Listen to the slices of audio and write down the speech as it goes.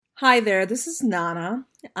Hi there, this is Nana.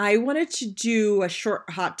 I wanted to do a short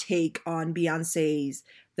hot take on Beyonce's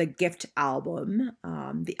The Gift album,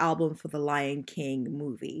 the album for the Lion King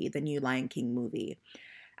movie, the new Lion King movie.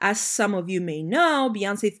 As some of you may know,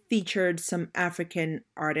 Beyonce featured some African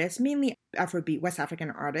artists, mainly Afrobeat West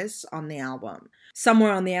African artists, on the album. Some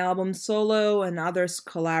were on the album solo, and others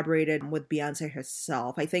collaborated with Beyonce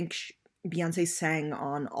herself. I think Beyonce sang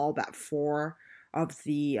on all but four of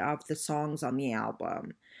the songs on the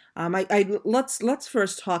album. Let's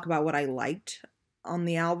first talk about what I liked on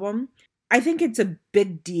the album. I think it's a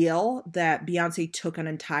big deal that Beyonce took an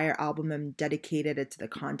entire album and dedicated it to the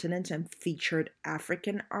continent and featured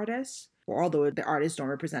African artists. Although the artists don't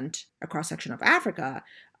represent a cross section of Africa,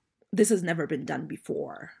 this has never been done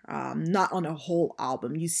before. Not on a whole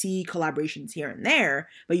album. You see collaborations here and there,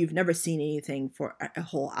 but you've never seen anything for a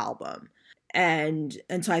whole album. And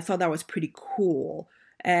so I thought that was pretty cool.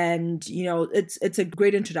 And it's a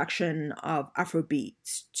great introduction of Afrobeat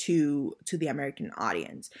to the American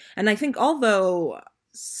audience. And I think although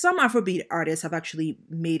some Afrobeat artists have actually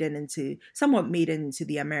somewhat made it into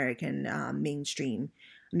the American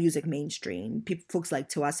music mainstream. Folks like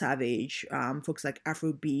Tiwa Savage, folks like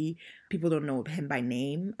Afro B. People don't know him by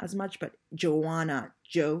name as much, but Joe.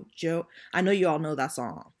 I know you all know that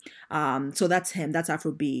song. So that's him. That's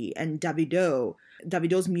Afro B. And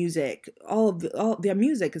Davido's music, all their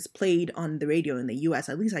music is played on the radio in the US.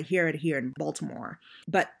 At least I hear it here in Baltimore.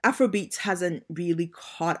 But Afrobeats hasn't really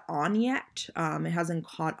caught on yet. It hasn't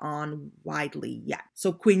caught on widely yet.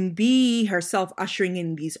 So Queen Bee herself ushering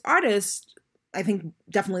in these artists, I think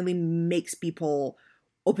definitely makes people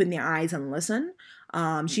open their eyes and listen.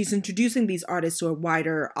 She's introducing these artists to a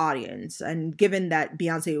wider audience. And given that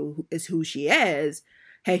Beyonce is who she is,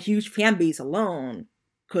 her huge fan base alone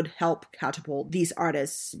could help catapult these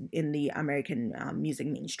artists in the American music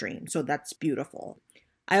mainstream. So that's beautiful.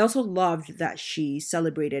 I also loved that she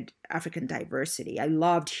celebrated African diversity. I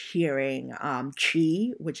loved hearing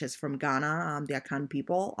Chi, which is from Ghana, the Akan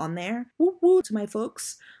people on there. Woo woo to my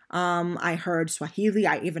folks. I heard Swahili.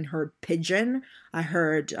 I even heard Pidgin. I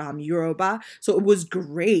heard Yoruba. So it was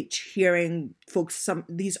great hearing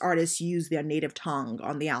these artists use their native tongue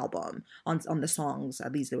on the album, on the songs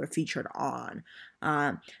at least they were featured on.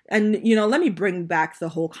 And let me bring back the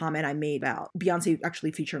whole comment I made about Beyonce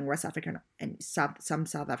actually featuring West African and some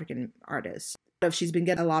South African artists. She's been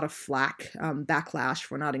getting a lot of backlash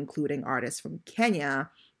for not including artists from Kenya,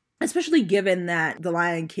 especially given that The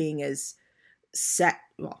Lion King is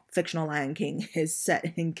fictional Lion King is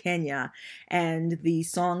set in Kenya, and the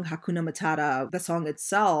song Hakuna Matata, the song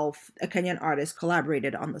itself, a Kenyan artist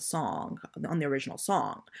collaborated on the original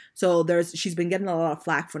song. So she's been getting a lot of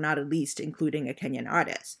flack for not at least including a Kenyan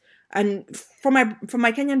artist. And for my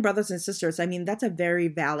Kenyan brothers and sisters, I mean, that's a very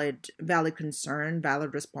valid concern,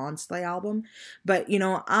 valid response to the album. But,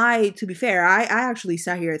 to be fair, I actually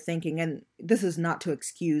sat here thinking, and this is not to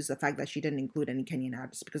excuse the fact that she didn't include any Kenyan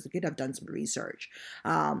artists, because I could have done some research.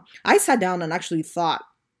 I sat down and actually thought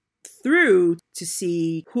through to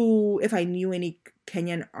see if I knew any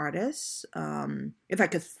Kenyan artists, if I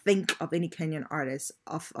could think of any Kenyan artists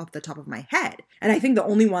off the top of my head. And I think the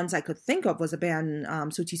only ones I could think of was a band,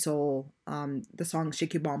 Sauti Sol, the song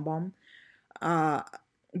Shake Your Bom Bom.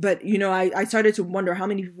 But, I started to wonder how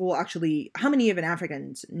many even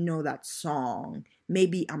Africans know that song.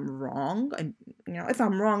 Maybe I'm wrong. And, if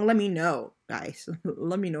I'm wrong, let me know, guys.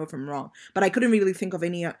 Let me know if I'm wrong. But I couldn't really think of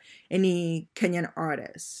any Kenyan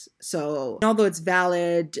artists. So, although it's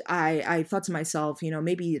valid, I thought to myself,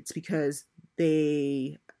 maybe it's because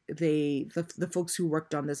the folks who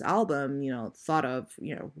worked on this album, thought of,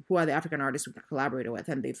 who are the African artists we collaborated with,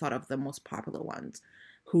 and they thought of the most popular ones.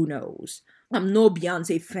 Who knows? I'm no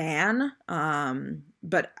Beyonce fan,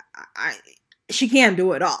 but she can't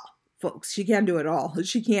do it all, folks. She can't do it all.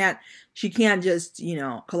 She can't just,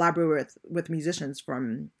 collaborate with musicians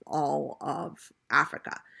from all of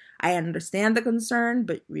Africa. I understand the concern,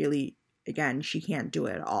 but really, again, she can't do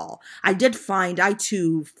it all. I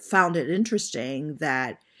too found it interesting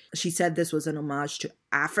that she said this was an homage to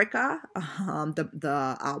Africa.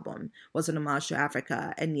 The album was an homage to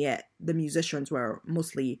Africa, and yet the musicians were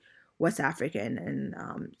mostly West African and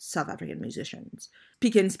South African musicians.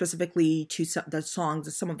 Speaking specifically to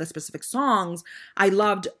some of the specific songs, I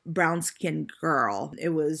loved Brown Skin Girl. It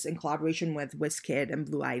was in collaboration with Wizkid and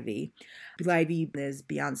Blue Ivy. Blue Ivy is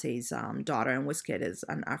Beyonce's daughter, and Wizkid is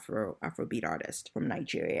an Afrobeat artist from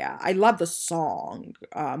Nigeria. I love the song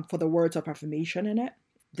for the words of affirmation in it.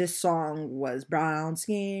 This song was Brown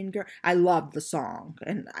Skin Girl. I loved the song,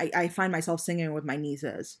 and I find myself singing with my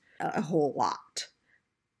nieces a whole lot.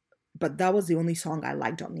 But that was the only song I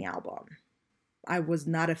liked on the album. I was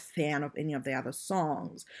not a fan of any of the other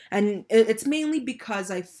songs. And it's mainly because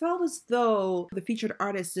I felt as though the featured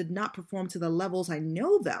artists did not perform to the levels I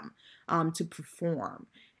know them to perform.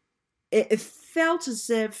 It felt as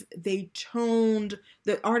if the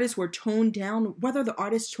artists were toned down, whether the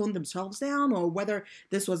artists toned themselves down or whether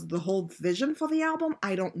this was the whole vision for the album,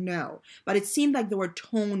 I don't know. But it seemed like they were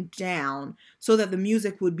toned down so that the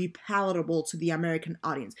music would be palatable to the American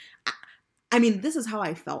audience. I mean, this is how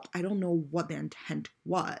I felt. I don't know what the intent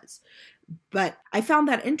was. But I found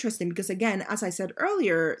that interesting because, again, as I said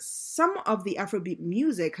earlier, some of the Afrobeat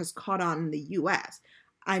music has caught on in the US.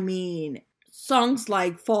 I mean, songs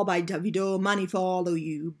like Fall by Davido, Money Follow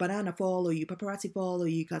You, Banana Follow You, Paparazzi Follow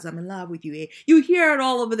You, Cause I'm in Love with You. You hear it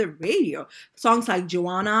all over the radio. Songs like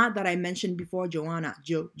Joanna that I mentioned before, Joanna.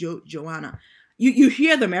 You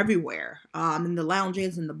hear them everywhere, in the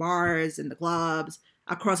lounges, in the bars, in the clubs,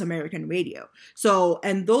 across American radio. So,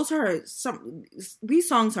 and these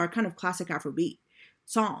songs are kind of classic Afrobeat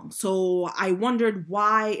songs. So I wondered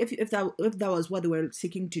why, if that was what they were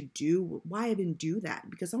seeking to do, why I didn't do that?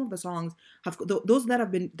 Because some of the songs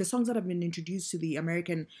the songs that have been introduced to the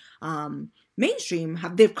American mainstream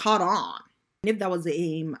they've caught on. And if that was the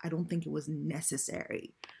aim, I don't think it was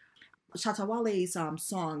necessary. Shatta Wale's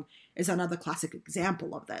song is another classic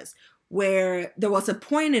example of this, where there was a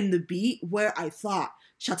point in the beat where I thought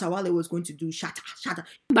Shatta Wale was going to do shatta,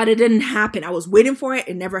 but it didn't happen. I was waiting for it.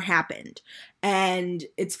 It never happened. And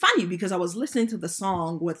it's funny because I was listening to the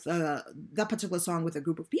song with that particular song with a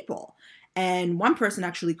group of people. And one person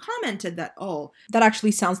actually commented that, oh, that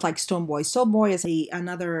actually sounds like Stonebwoy. Stonebwoy is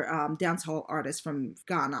another dancehall artist from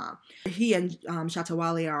Ghana. He and Shatta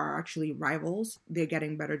Wale are actually rivals. They're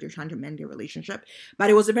getting better. They're trying to mend their relationship.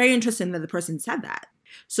 But it was very interesting that the person said that.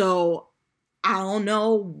 So I don't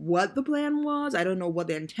know what the plan was. I don't know what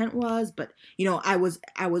the intent was. But, I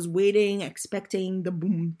was waiting, expecting the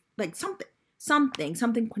boom, like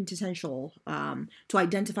something quintessential to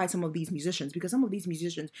identify some of these musicians, because some of these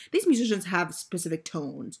musicians have specific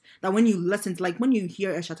tones that when you listen to, like when you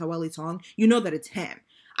hear a Shatta Wale song, you know that it's him.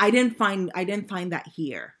 I didn't find that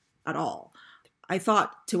here at all. I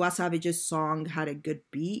thought Tiwa Savage's song had a good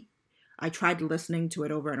beat. I tried listening to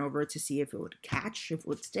it over and over to see if it would catch, if it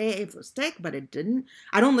would stay, if it would stick, but it didn't.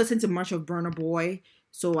 I don't listen to much of Burna Boy,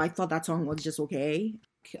 so I thought that song was just okay.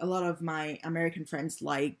 A lot of my American friends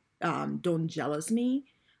like Don't Jealous Me.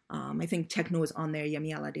 I think Techno is on there,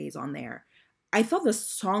 Yemi Alade is on there. I thought the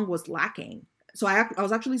song was lacking. So I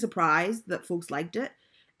was actually surprised that folks liked it.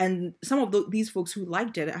 And some of these folks who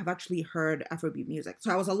liked it have actually heard Afrobeat music.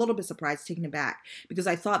 So I was a little bit surprised, taken aback, because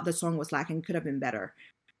I thought the song was lacking, could have been better.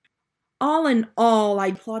 All in all, I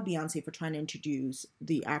applaud Beyonce for trying to introduce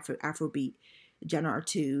the Afrobeat genre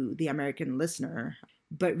to the American listener.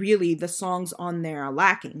 But really, the songs on there are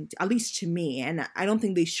lacking, at least to me. And I don't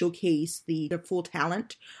think they showcase the full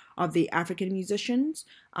talent of the African musicians.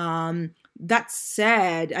 That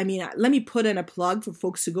said, I mean, let me put in a plug for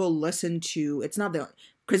folks to go listen to.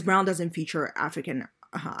 Chris Brown doesn't feature African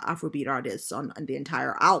Afrobeat artists on the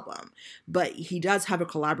entire album, but he does have a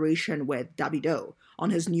collaboration with Davido on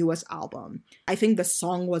his newest album. I think the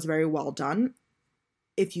song was very well done.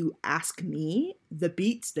 If you ask me, the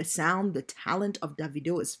beats, the sound, the talent of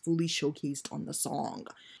Davido is fully showcased on the song.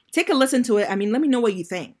 Take a listen to it. I mean, let me know what you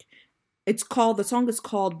think. The song is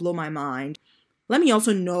called Blow My Mind. Let me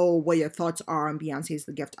also know what your thoughts are on Beyonce's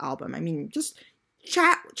The Gift album. I mean, just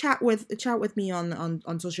chat with me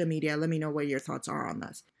on social media. Let me know what your thoughts are on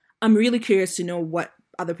this. I'm really curious to know what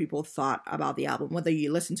other people thought about the album, whether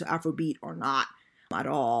you listen to Afrobeat or not at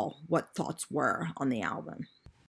all, what thoughts were on the album.